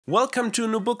Welcome to a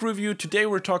new book review. Today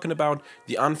we're talking about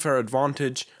The Unfair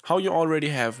Advantage, how you already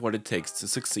have what it takes to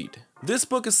succeed. This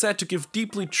book is said to give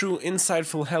deeply true,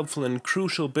 insightful, helpful and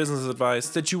crucial business advice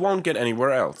that you won't get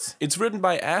anywhere else. It's written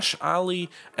by Ash Ali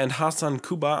and Hasan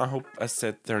Kubba. I hope I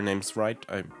said their names right.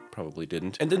 I probably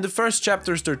didn't. And in the first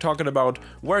chapters they're talking about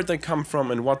where they come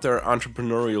from and what their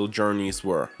entrepreneurial journeys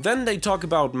were. Then they talk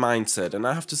about mindset, and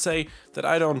I have to say that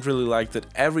I don't really like that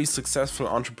every successful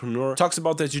entrepreneur talks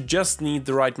about that you just need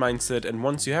the right mindset, and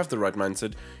once you have the right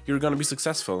mindset you're gonna be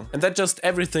successful. And that just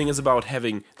everything is about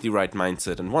having the right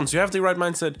mindset, and once you have the right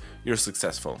mindset you're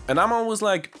successful. And I'm always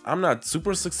like, I'm not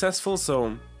super successful,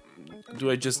 so do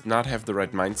I just not have the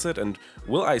right mindset? And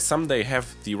will I someday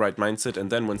have the right mindset? And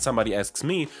then when somebody asks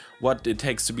me what it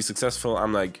takes to be successful,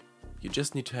 I'm like, you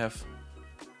just need to have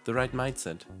the right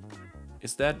mindset.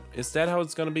 Is that how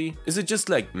it's gonna be? Is it just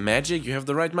like magic? You have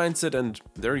the right mindset and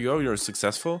there you go, you're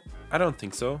successful? I don't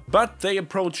think so. But they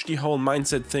approached the whole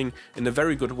mindset thing in a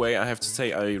very good way. I have to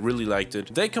say, I really liked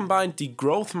it. They combined the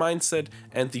growth mindset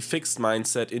and the fixed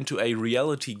mindset into a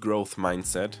reality growth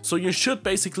mindset. So you should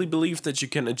basically believe that you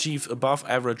can achieve above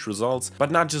average results,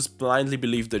 but not just blindly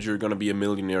believe that you're gonna be a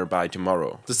millionaire by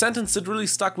tomorrow. The sentence that really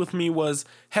stuck with me was,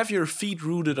 have your feet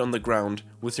rooted on the ground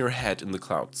with your head in the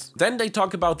clouds. Then they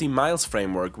talk about the MILES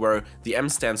framework, where the M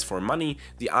stands for money,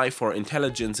 the I for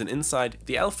intelligence and insight,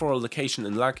 the L for location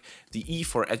and luck, the E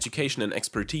for education and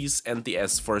expertise, and the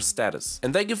S for status.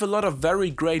 And they give a lot of very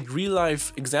great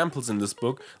real-life examples in this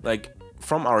book, like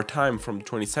from our time, from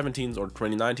 2017 or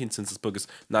 2019, since this book is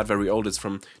not very old, it's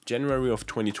from January of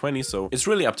 2020, so it's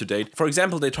really up to date. For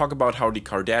example, they talk about how the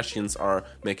Kardashians are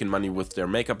making money with their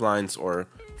makeup lines, or,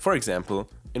 for example,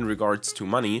 in regards to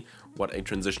money, what a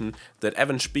transition, that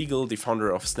Evan Spiegel, the founder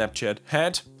of Snapchat,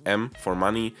 had, M for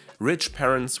money, rich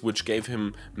parents which gave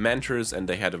him mentors and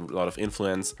they had a lot of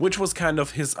influence, which was kind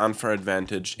of his unfair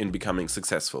advantage in becoming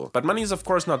successful. But money is of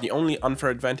course not the only unfair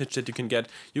advantage that you can get.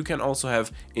 You can also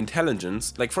have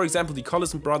intelligence, like for example the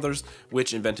Collison brothers,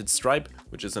 which invented Stripe,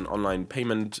 which is an online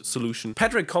payment solution.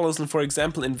 Patrick Collison, for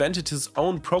example, invented his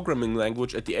own programming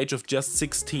language at the age of just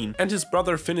 16, and his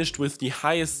brother finished with the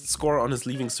highest score on his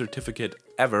leaving certificate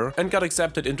ever and got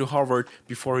accepted into Harvard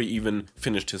before he even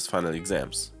finished his final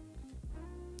exams.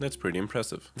 That's pretty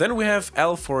impressive. Then we have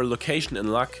L for location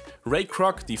and luck. Ray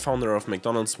Kroc, the founder of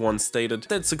McDonald's, once stated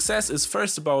that success is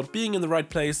first about being in the right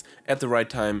place at the right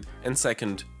time, and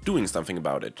second, doing something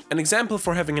about it. An example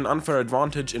for having an unfair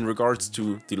advantage in regards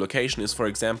to the location is, for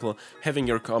example, having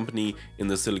your company in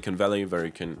the Silicon Valley, where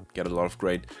you can get a lot of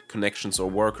great connections or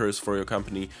workers for your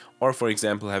company, or for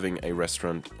example having a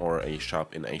restaurant or a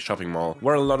shop in a shopping mall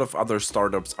where a lot of other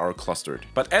startups are clustered.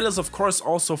 But L is of course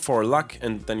also for luck,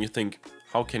 and then you think,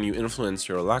 how can you influence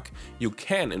your luck? You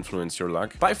can influence your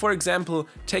luck by, for example,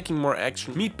 taking more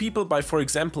action, meet people by, for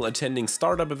example, attending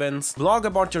startup events, blog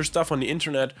about your stuff on the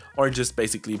internet, or just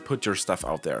basically put your stuff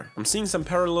out there. I'm seeing some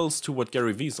parallels to what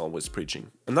Gary Vee is always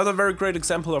preaching. Another very great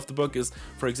example of the book is,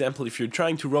 for example, if you're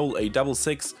trying to roll a double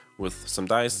six with some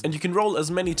dice, and you can roll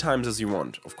as many times as you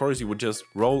want. Of course, you would just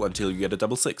roll until you get a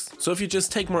double six. So if you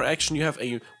just take more action, you have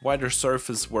a wider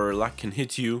surface where luck can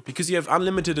hit you, because you have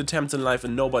unlimited attempts in life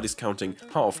and nobody's counting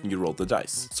how often you roll the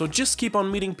dice. So just keep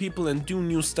on meeting people and do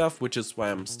new stuff, which is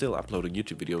why I'm still uploading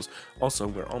YouTube videos. Also,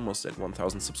 we're almost at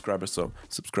 1,000 subscribers, so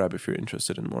subscribe if you're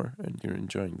interested in more and you're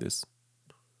enjoying this.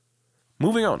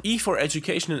 Moving on. E for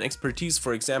education and expertise.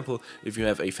 For example, if you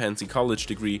have a fancy college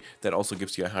degree, that also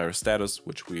gives you a higher status,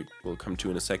 which we will come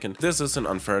to in a second. This is an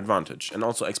unfair advantage. And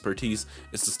also expertise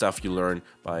is the stuff you learn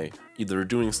by either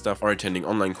doing stuff or attending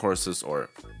online courses or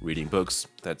reading books.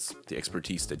 That's the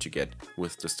expertise that you get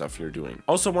with the stuff you're doing.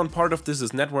 Also, one part of this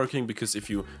is networking, because if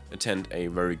you attend a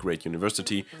very great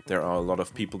university, there are a lot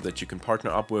of people that you can partner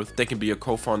up with. They can be your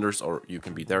co-founders or you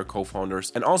can be their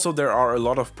co-founders. And also there are a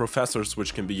lot of professors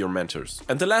which can be your mentors.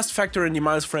 And the last factor in the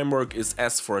MILES framework is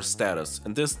S for status.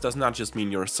 And this does not just mean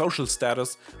your social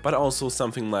status, but also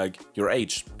something like your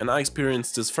age. And I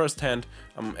experienced this firsthand.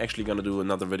 I'm actually gonna do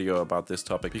another video about this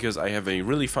topic because I have a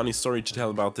really funny story to tell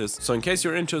about this. So in case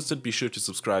you're interested, be sure to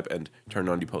subscribe and turn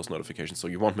on the post notifications so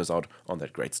you won't miss out on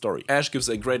that great story. Ash gives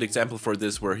a great example for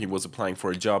this, where he was applying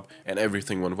for a job and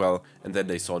everything went well, and then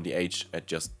they saw the age at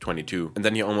just 22. And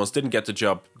then he almost didn't get the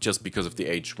job just because of the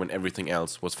age when everything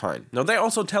else was fine. Now they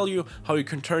also tell you how you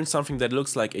can turn something that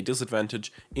looks like a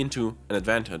disadvantage into an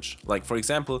advantage. Like for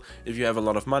example, if you have a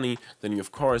lot of money, then you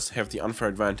of course have the unfair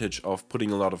advantage of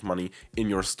putting a lot of money in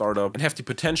your startup and have the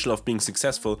potential of being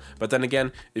successful. But then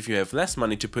again, if you have less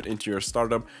money to put into your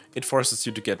startup, it forces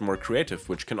you to get more creative,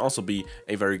 which can also be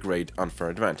a very great unfair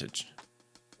advantage.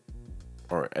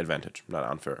 or advantage, not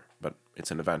unfair, but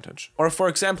it's an advantage. Or for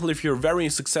example, if you're very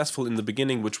successful in the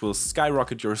beginning, which will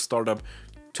skyrocket your startup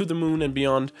to the moon and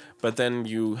beyond, but then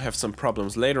you have some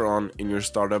problems later on in your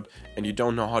startup and you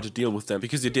don't know how to deal with them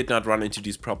because you did not run into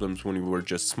these problems when you were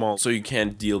just small, so you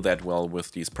can't deal that well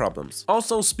with these problems.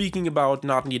 Also, speaking about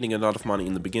not needing a lot of money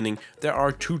in the beginning, there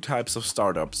are two types of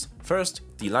startups. First,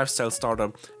 the lifestyle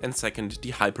startup, and second, the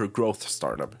hyper growth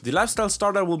startup. The lifestyle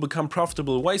startup will become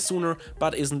profitable way sooner,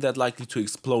 but isn't that likely to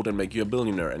explode and make you a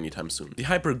billionaire anytime soon. The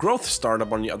hyper growth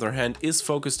startup, on the other hand, is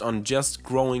focused on just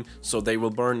growing, so they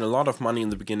will burn a lot of money in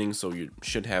the beginning, so you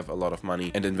should have a lot of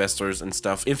money and investors and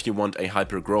stuff if you want a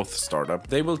hyper growth startup.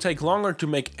 They will take longer to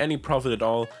make any profit at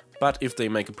all, but if they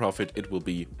make a profit, it will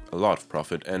be a lot of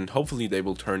profit, and hopefully they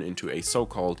will turn into a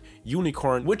so-called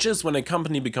unicorn, which is when a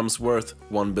company becomes worth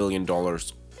 $1 billion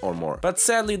or more. But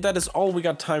sadly, that is all we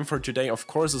got time for today. Of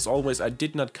course, as always, I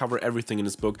did not cover everything in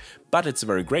this book, but it's a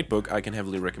very great book. I can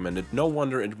heavily recommend it. No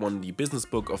wonder it won the Business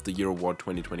Book of the Year Award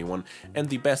 2021 and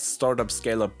the Best Startup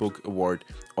Scale-Up Book Award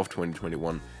of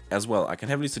 2021 as well. I can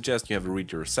heavily suggest you have a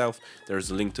read yourself.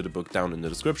 There's a link to the book down in the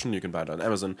description. You can buy it on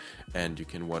Amazon, and you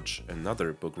can watch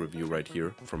another book review right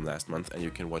here from last month, and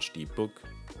you can watch the book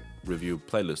review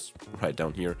playlist right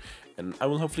down here. And I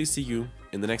will hopefully see you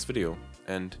in the next video.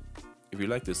 And if you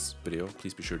like this video,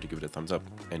 please be sure to give it a thumbs up,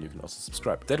 and you can also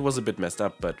subscribe. That was a bit messed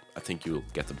up, but I think you'll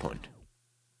get the point.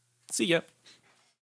 See ya!